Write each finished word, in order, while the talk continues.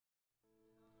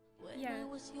Yeah,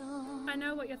 I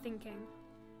know what you're thinking.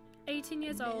 18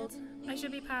 years old, I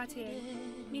should be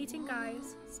partying, meeting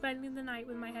guys, spending the night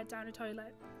with my head down a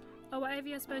toilet, or whatever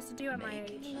you're supposed to do at my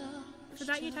age. For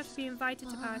that you'd have to be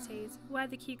invited to parties, where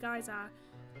the cute guys are,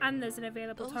 and there's an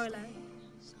available toilet.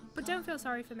 But don't feel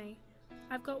sorry for me.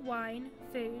 I've got wine,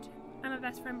 food, and my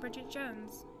best friend Bridget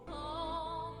Jones.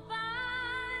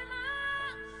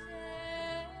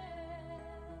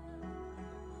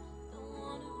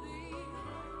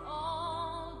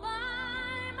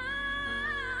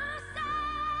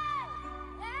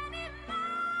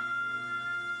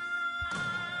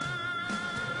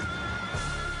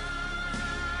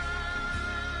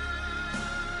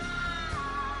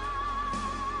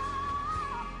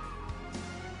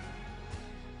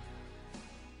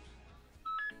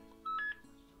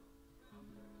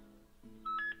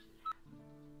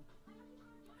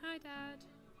 Hi, Dad.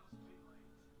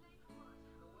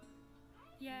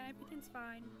 Yeah, everything's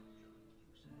fine.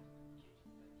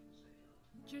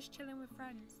 Just chilling with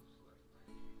friends.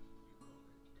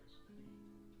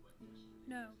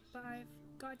 No, but I've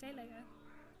got a date later.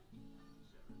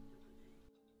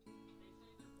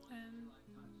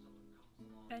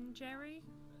 Ben Jerry?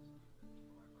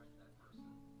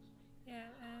 Yeah,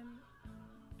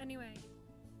 anyway,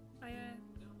 I,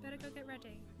 better go get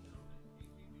ready.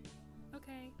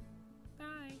 Okay,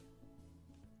 bye.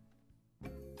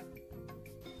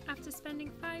 After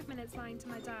spending 5 minutes lying to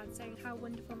my dad saying how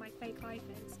wonderful my fake life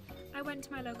is, I went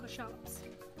to my local shops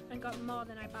and got more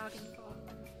than I bargained for.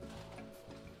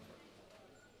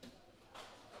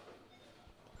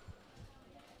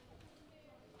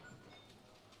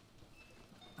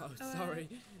 Oh, sorry.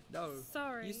 No.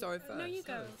 Sorry. You sorry first. No, you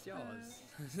go. No, it's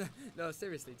yours. No,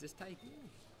 seriously, just take it.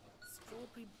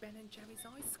 Strawberry Ben and Jerry's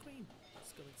ice cream.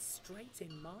 It's going straight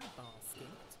in my basket.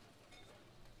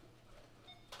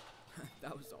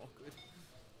 That was awkward.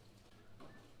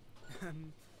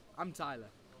 I'm Tyler.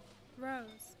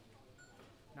 Rose.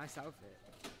 Nice outfit.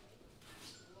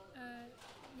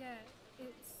 Yeah,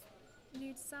 it's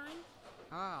new design.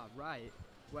 Ah, right.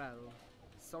 Well,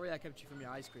 sorry I kept you from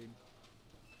your ice cream.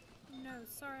 No,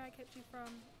 sorry I kept you from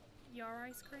your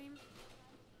ice cream.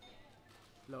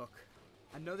 Look,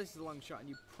 I know this is a long shot and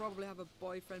you probably have a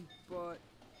boyfriend, but...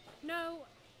 No,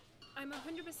 I'm 100%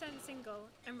 single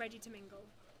and ready to mingle.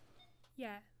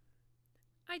 Yeah,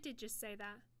 I did just say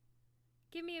that.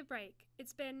 Give me a break.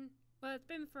 It's been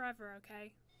forever,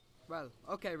 okay? Well,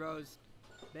 okay, Rose.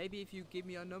 Maybe if you give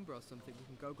me your number or something, we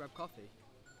can go grab coffee.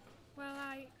 Well,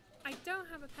 I don't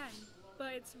have a pen,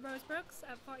 but it's Rose Brooks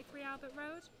at 43 Albert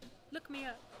Road. Look me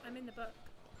up. I'm in the book.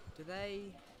 Do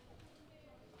they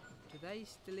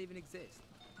still even exist?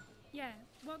 Yeah,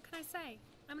 what can I say?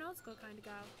 I'm an old school kind of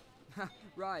girl.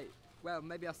 Right. Well,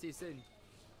 maybe I'll see you soon.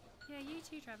 Yeah, you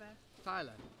too, Trevor.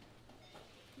 Tyler.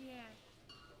 Yeah.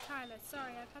 Tyler,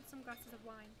 sorry, I've had some glasses of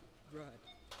wine. Right.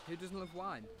 Who doesn't love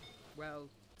wine? Well,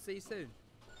 see you soon.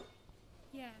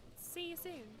 Yeah, see you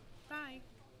soon. Bye.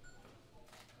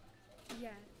 Yeah,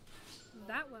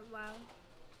 that went well.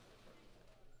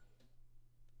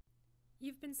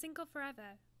 You've been single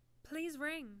forever. Please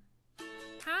ring.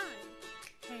 Hi.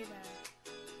 Hey there.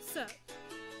 Sup?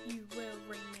 You will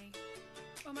ring me.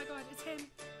 Oh my god, it's him.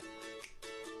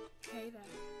 Hey there.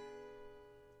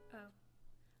 Oh.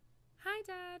 Hi,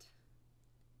 Dad.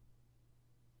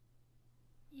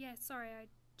 Yeah, sorry, I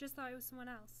just thought it was someone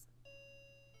else.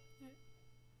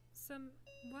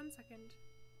 One second.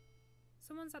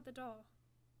 Someone's at the door.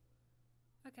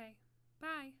 Okay,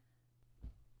 bye.